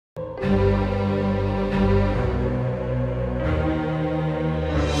Really?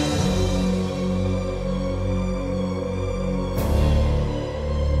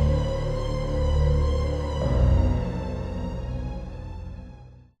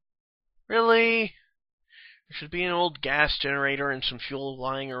 There should be an old gas generator and some fuel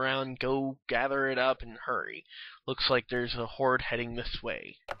lying around. Go gather it up and hurry. Looks like there's a horde heading this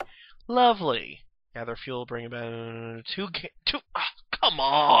way. Lovely. Gather fuel, bring about two. Oh, come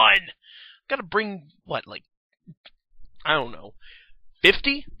on! Gotta bring what, like, I don't know,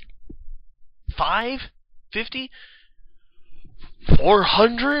 50? 5? 50?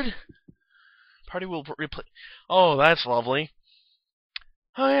 400? Party will replace. Oh, that's lovely.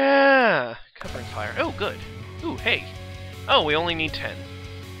 Oh yeah, covering fire. Oh, good. Ooh, hey. Oh, we only need 10.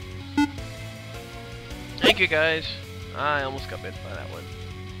 Thank you, guys. I almost got bit by that one.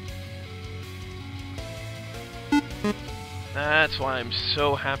 That's why I'm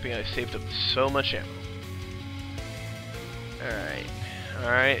so happy I saved up so much ammo. Alright.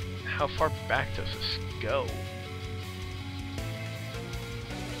 Alright. How far back does this go?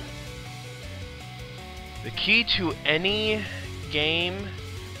 The key to any game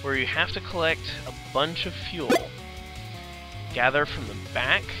where you have to collect a bunch of fuel, gather from the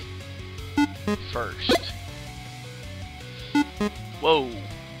back first. Whoa!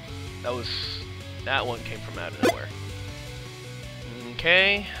 That one came from out of nowhere.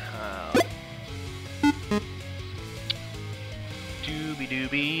 Okay. Doobie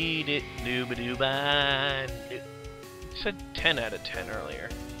doobie dit dooba dooba. Said 10 out of 10 earlier.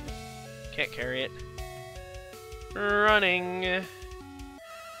 Can't carry it. Running.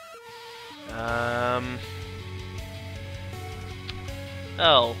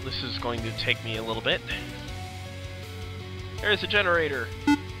 Oh, this is going to take me a little bit. There's a generator.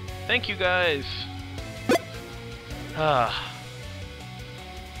 Thank you, guys.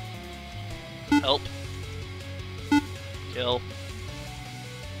 Help. Kill.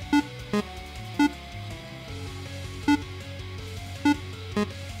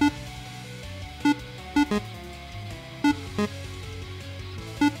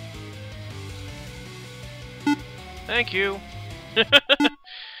 Thank you.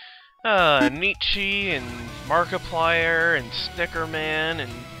 Nietzsche and Markiplier and Snickerman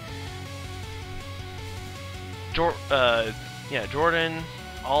and Jordan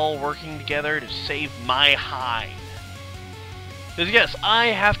all working together to save my hide. Because yes, I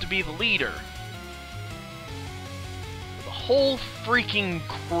have to be the leader. The whole freaking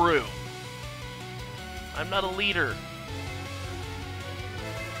crew. I'm not a leader.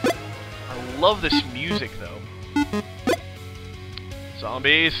 I love this music though.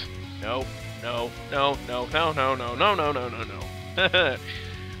 Zombies? No, no, no, no, no, no, no, no, no, no, no, no.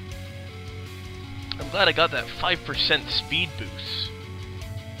 I'm glad I got that 5% speed boost.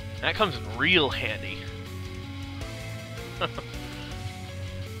 That comes in real handy. Alright.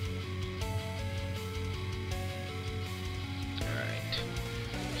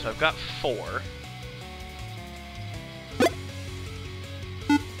 So I've got 4.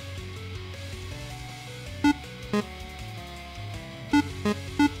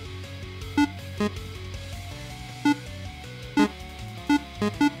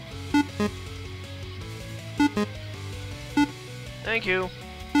 Thank you.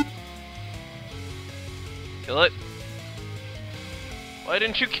 Kill it. Why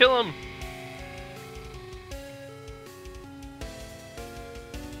didn't you kill him?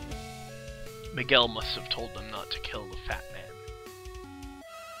 Miguel must have told them not to kill the fat man.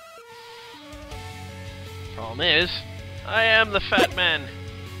 Problem is, I am the fat man.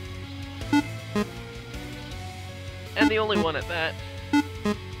 And the only one at that.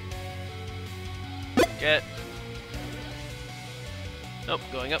 Get. Nope,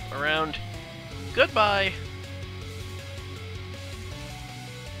 going up, around. Goodbye!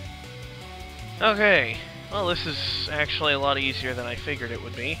 Okay, well this is actually a lot easier than I figured it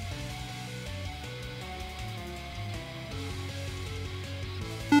would be.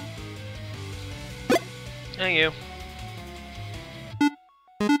 Thank you.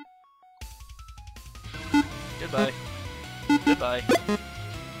 Goodbye. Goodbye.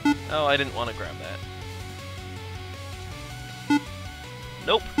 Oh, I didn't want to grab that.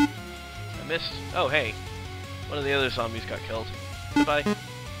 Nope. I missed. Oh, hey. One of the other zombies got killed. Goodbye.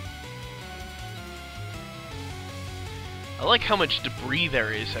 I like how much debris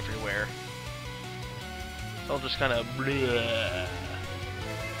there is everywhere. It's all just kind of bleh.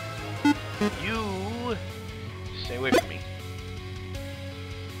 You stay away from me.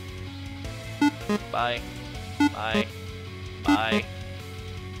 Bye. Bye. Bye.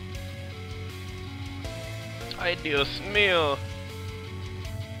 Ay, Dios mío.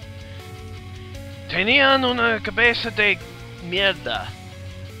 Tenían una cabeza de mierda.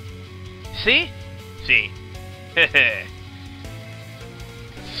 See? See. Hehe.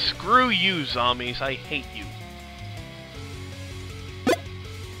 Screw you, zombies. I hate you.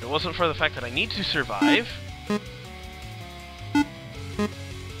 If it wasn't for the fact that I need to survive...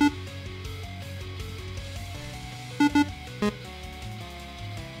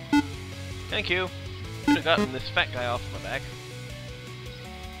 Thank you. Could have gotten this fat guy off my back.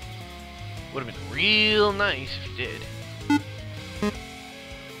 Would have been real nice if you did.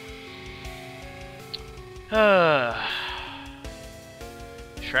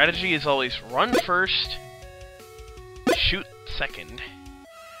 Strategy is always run first, shoot second,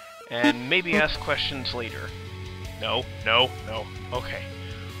 and maybe ask questions later. No, no, no. Okay.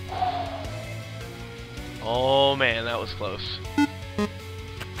 Oh man, that was close.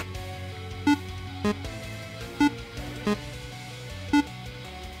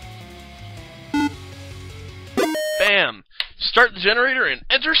 Bam! Start the generator and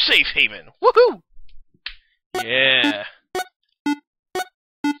enter safe haven. Woohoo! Yeah.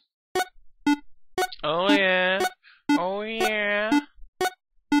 Oh yeah. Oh yeah.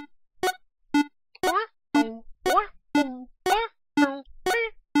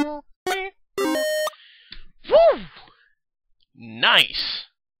 Woo! Nice.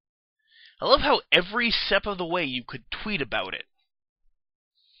 I love how every step of the way you could tweet about it.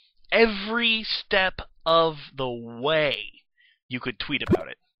 Every step of the way you could tweet about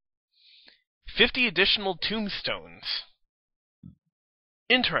it. 50 additional tombstones.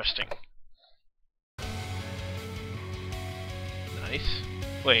 Interesting. Nice.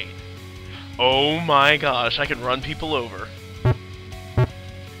 Wait. Oh my gosh, I can run people over.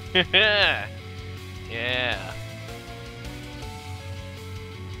 Yeah.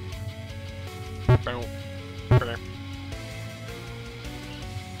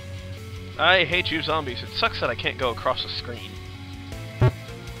 I hate you zombies. It sucks that I can't go across the screen.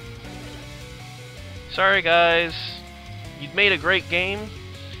 Sorry guys. You'd made a great game,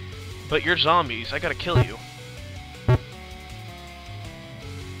 but you're zombies. I gotta kill you.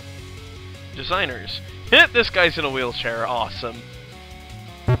 Designers. Hit! This guy's in a wheelchair. Awesome.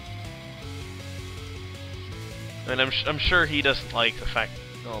 And I'm sure he doesn't like the fact...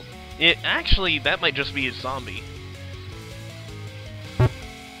 Well, actually, that might just be his zombie.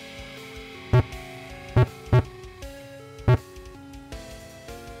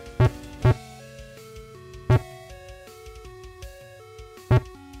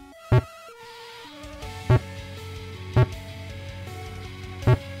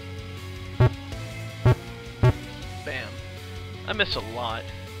 I miss a lot.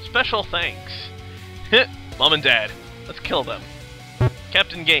 Special thanks. Mom and Dad. Let's kill them.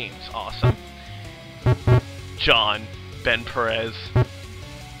 Captain Games. Awesome. John. Ben Perez.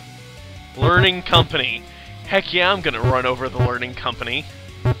 Learning Company. Heck yeah, I'm gonna run over the Learning Company.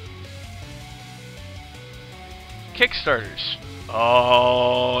 Kickstarters.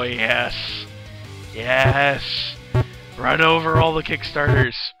 Oh, yes. Yes. Run over all the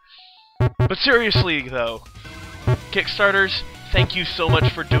Kickstarters. But seriously, though. Kickstarters, thank you so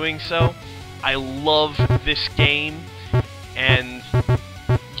much for doing so. I love this game, and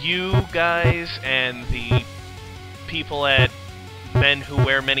you guys and the people at Men Who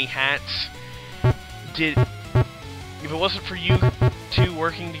Wear Many Hats did... If it wasn't for you two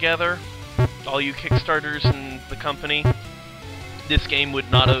working together, all you Kickstarters and the company, this game would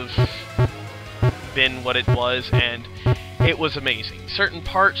not have been what it was, and it was amazing. Certain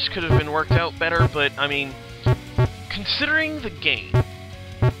parts could have been worked out better, but, I mean... Considering the game,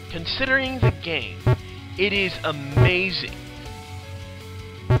 it is amazing.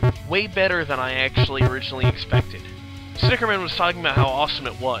 Way better than I actually originally expected. Snickerman was talking about how awesome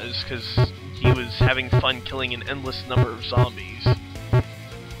it was, because he was having fun killing an endless number of zombies.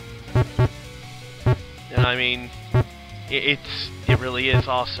 And I mean, it really is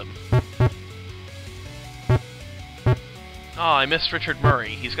awesome. Oh, I missed Richard Murray.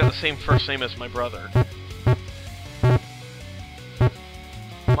 He's got the same first name as my brother.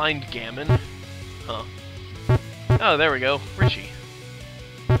 Mind Gammon. Huh. Oh, there we go. Richie.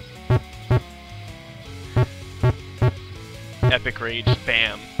 Epic Rage.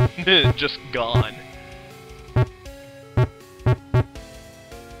 Bam. Just gone.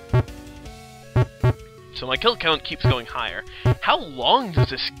 So my kill count keeps going higher. How long does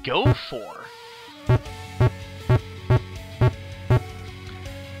this go for?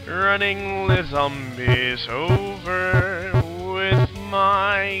 Running the zombies over with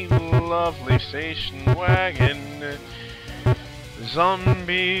my lovely station wagon.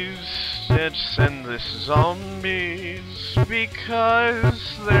 Zombies It's endless zombies,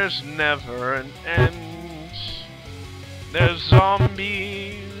 because there's never an end. There's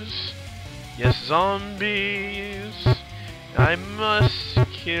zombies, yes zombies, I must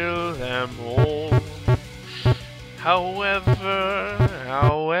kill them all. However,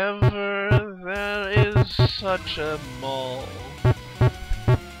 there is such a mall.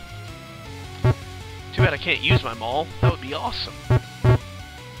 Too bad I can't use my maul. That would be awesome.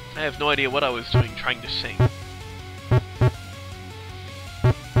 I have no idea what I was doing trying to sing.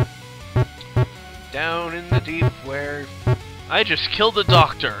 Down in the deep where... I just killed a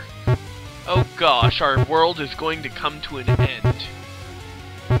doctor! Oh gosh, our world is going to come to an end.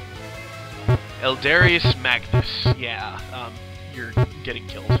 Eldarius Magnus. Yeah, you're getting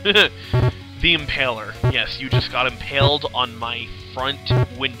killed. The Impaler. Yes, you just got impaled on my front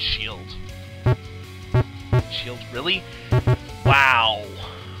windshield. Shield, really? Wow.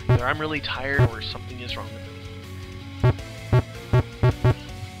 Either I'm really tired or something is wrong with me.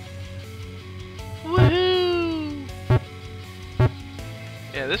 Woohoo!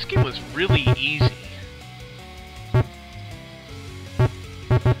 Yeah, this game was really easy.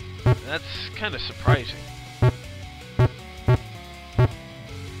 That's kind of surprising.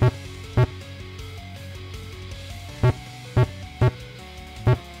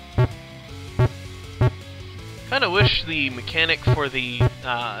 Kinda wish the mechanic for the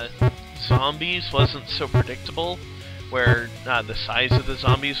zombies wasn't so predictable, where the size of the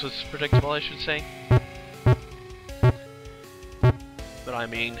zombies was predictable, I should say. But I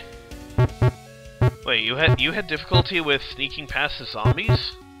mean, wait, you had difficulty with sneaking past the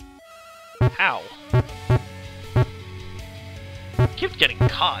zombies? How? I kept getting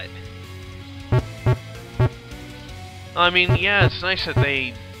caught. I mean, yeah, it's nice that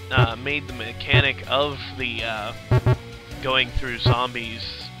they made the mechanic of the going through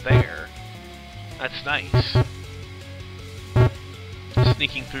zombies there. That's nice.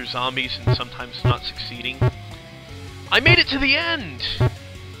 Sneaking through zombies and sometimes not succeeding. I made it to the end!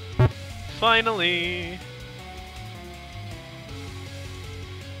 Finally!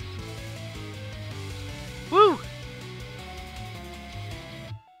 Woo!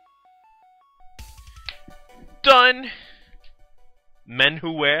 Done! Men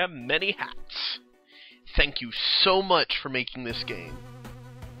who wear many hats. Thank you so much for making this game.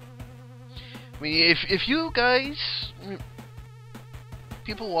 I mean, if you guys,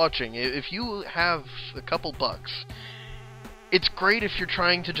 people watching, if you have a couple bucks, it's great if you're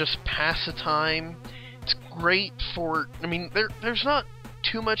trying to just pass the time. It's great for, I mean, there's not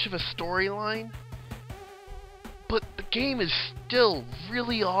too much of a storyline, but the game is still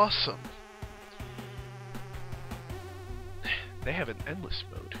really awesome. They have an endless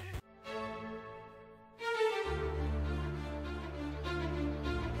mode.